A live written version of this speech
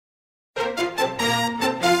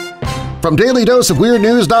From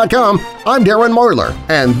DailyDoseOfWeirdNews.com, I'm Darren Marlar,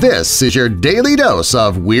 and this is your Daily Dose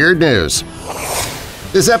of Weird News.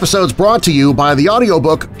 This episode's brought to you by the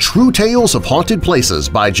audiobook True Tales of Haunted Places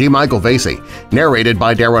by G. Michael Vasey, narrated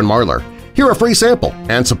by Darren Marlar. Hear a free sample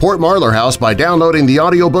and support Marlar House by downloading the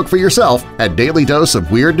audiobook for yourself at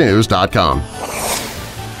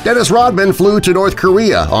DailyDoseOfWeirdNews.com. Dennis Rodman flew to North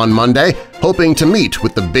Korea on Monday, hoping to meet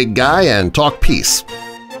with the big guy and talk peace.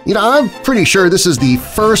 You know, I'm pretty sure this is the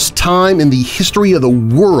first time in the history of the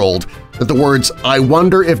world that the words "I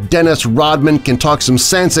wonder if Dennis Rodman can talk some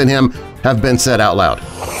sense in him" have been said out loud.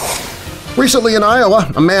 Recently in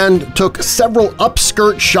Iowa, a man took several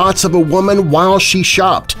upskirt shots of a woman while she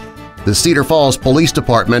shopped. The Cedar Falls Police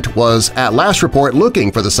Department was at last report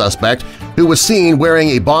looking for the suspect, who was seen wearing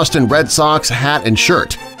a Boston Red Sox hat and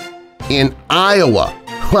shirt. In Iowa.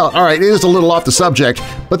 Well, alright, it is a little off the subject,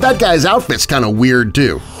 but that guy's outfit's kind of weird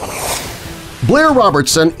too. Blair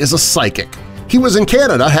Robertson is a psychic. He was in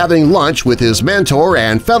Canada having lunch with his mentor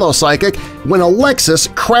and fellow psychic when a Lexus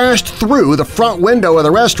crashed through the front window of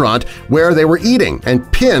the restaurant where they were eating and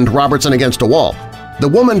pinned Robertson against a wall. The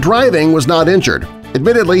woman driving was not injured.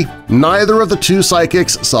 Admittedly, neither of the two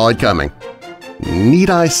psychics saw it coming. Need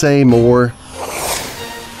I say more?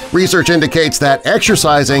 Research indicates that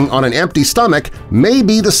exercising on an empty stomach may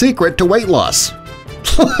be the secret to weight loss.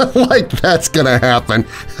 Like that's gonna happen.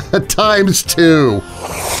 Times two.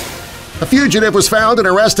 A fugitive was found and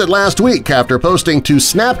arrested last week after posting to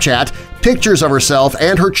Snapchat pictures of herself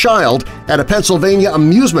and her child at a Pennsylvania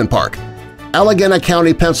amusement park. Allegheny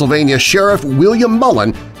County, Pennsylvania Sheriff William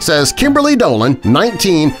Mullen says Kimberly Dolan,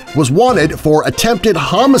 19, was wanted for attempted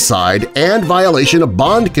homicide and violation of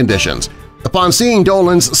bond conditions. Upon seeing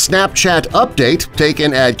Dolan's Snapchat update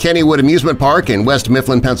taken at Kennywood Amusement Park in West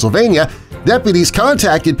Mifflin, Pennsylvania, deputies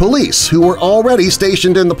contacted police who were already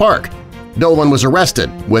stationed in the park. Dolan was arrested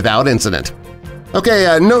without incident.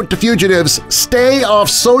 Okay, note to fugitives, stay off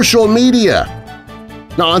social media.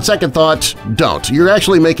 Now, on second thought, don't. You're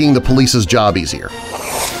actually making the police's job easier.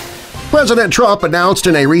 President Trump announced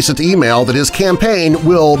in a recent email that his campaign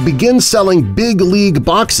will begin selling Big League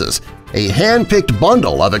boxes, a hand-picked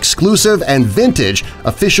bundle of exclusive and vintage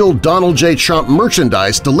official Donald J. Trump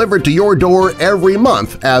merchandise delivered to your door every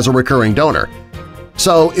month as a recurring donor.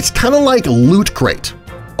 So it's kind of like Loot Crate,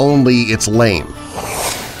 only it's lame.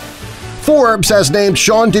 Forbes has named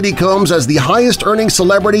Sean Diddy Combs as the highest-earning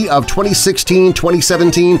celebrity of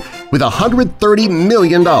 2016-2017 with $130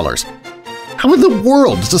 million. How in the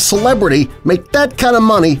world does a celebrity make that kind of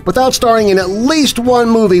money without starring in at least one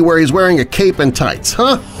movie where he's wearing a cape and tights,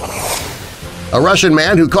 huh? A Russian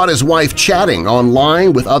man who caught his wife chatting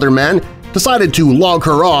online with other men decided to log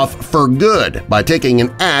her off for good by taking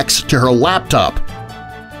an axe to her laptop.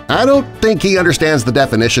 I don't think he understands the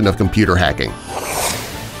definition of computer hacking.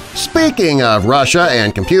 Speaking of Russia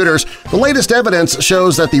and computers, the latest evidence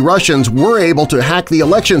shows that the Russians were able to hack the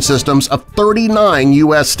election systems of 39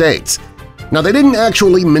 U.S. states. Now, they didn't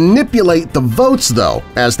actually manipulate the votes, though,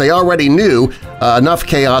 as they already knew enough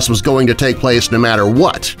chaos was going to take place no matter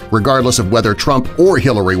what, regardless of whether Trump or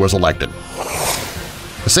Hillary was elected.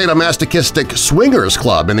 The sadomasochistic Swingers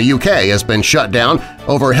Club in the UK has been shut down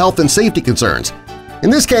over health and safety concerns. In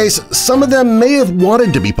this case, some of them may have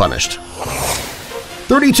wanted to be punished.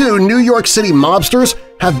 32 New York City mobsters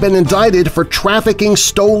have been indicted for trafficking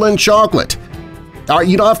stolen chocolate.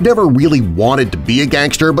 You know, I've never really wanted to be a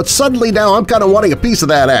gangster, but suddenly now I'm kind of wanting a piece of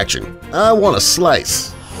that action. I want a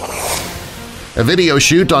slice. A video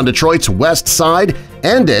shoot on Detroit's West Side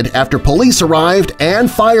ended after police arrived and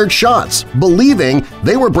fired shots, believing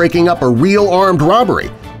they were breaking up a real armed robbery.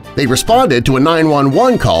 They responded to a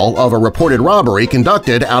 911 call of a reported robbery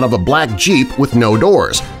conducted out of a black Jeep with no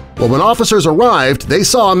doors. Well, when officers arrived, they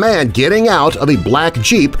saw a man getting out of a black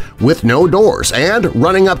Jeep with no doors and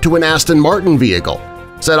running up to an Aston Martin vehicle.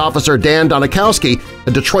 Said Officer Dan Donikowski,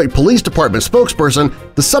 a Detroit Police Department spokesperson,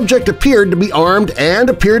 the subject appeared to be armed and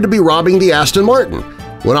appeared to be robbing the Aston Martin.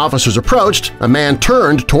 When officers approached, a man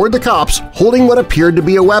turned toward the cops holding what appeared to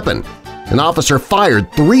be a weapon. An officer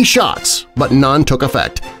fired 3 shots, but none took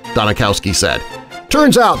effect, Donikowski said.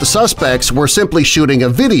 Turns out the suspects were simply shooting a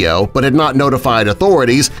video but had not notified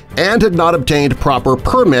authorities and had not obtained proper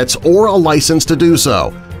permits or a license to do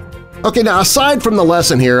so. Okay, now aside from the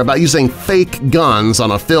lesson here about using fake guns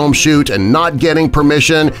on a film shoot and not getting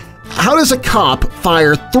permission, how does a cop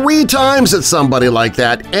fire 3 times at somebody like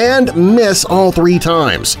that and miss all 3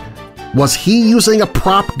 times? Was he using a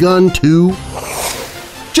prop gun too?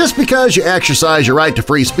 Just because you exercise your right to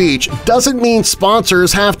free speech doesn't mean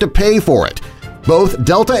sponsors have to pay for it. Both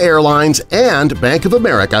Delta Airlines and Bank of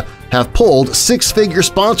America have pulled six-figure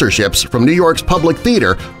sponsorships from New York's Public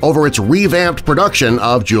Theater over its revamped production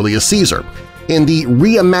of Julius Caesar. In the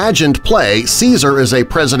reimagined play, Caesar is a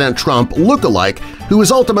President Trump look-alike who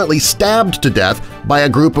is ultimately stabbed to death by a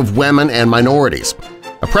group of women and minorities.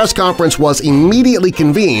 A press conference was immediately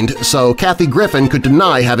convened so Kathy Griffin could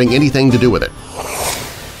deny having anything to do with it.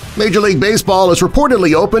 Major League Baseball is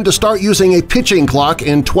reportedly open to start using a pitching clock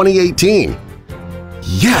in 2018.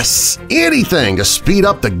 Yes! Anything to speed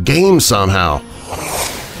up the game somehow!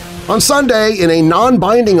 On Sunday, in a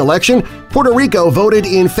non-binding election, Puerto Rico voted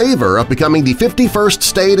in favor of becoming the 51st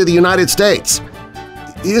state of the United States.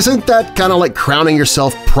 Isn't that kind of like crowning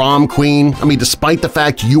yourself prom queen? I mean, despite the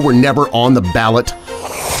fact you were never on the ballot?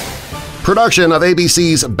 Production of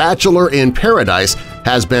ABC's Bachelor in Paradise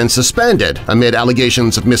has been suspended amid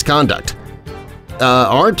allegations of misconduct.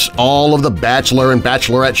 Aren't all of the Bachelor and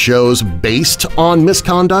Bachelorette shows based on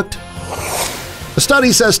misconduct? A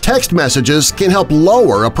study says text messages can help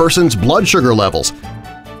lower a person's blood sugar levels.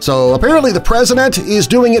 So apparently the president is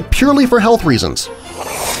doing it purely for health reasons.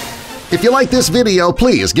 If you like this video,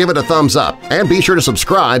 please give it a thumbs up and be sure to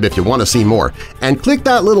subscribe if you want to see more. And click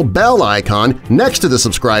that little bell icon next to the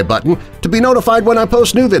subscribe button to be notified when I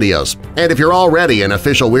post new videos. And if you're already an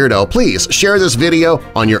official weirdo, please share this video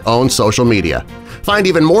on your own social media. Find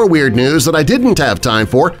even more weird news that I didn't have time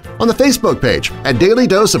for on the Facebook page at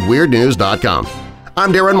dailydoseofweirdnews.com.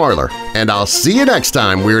 I'm Darren Marlar, and I'll see you next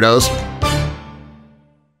time, Weirdos!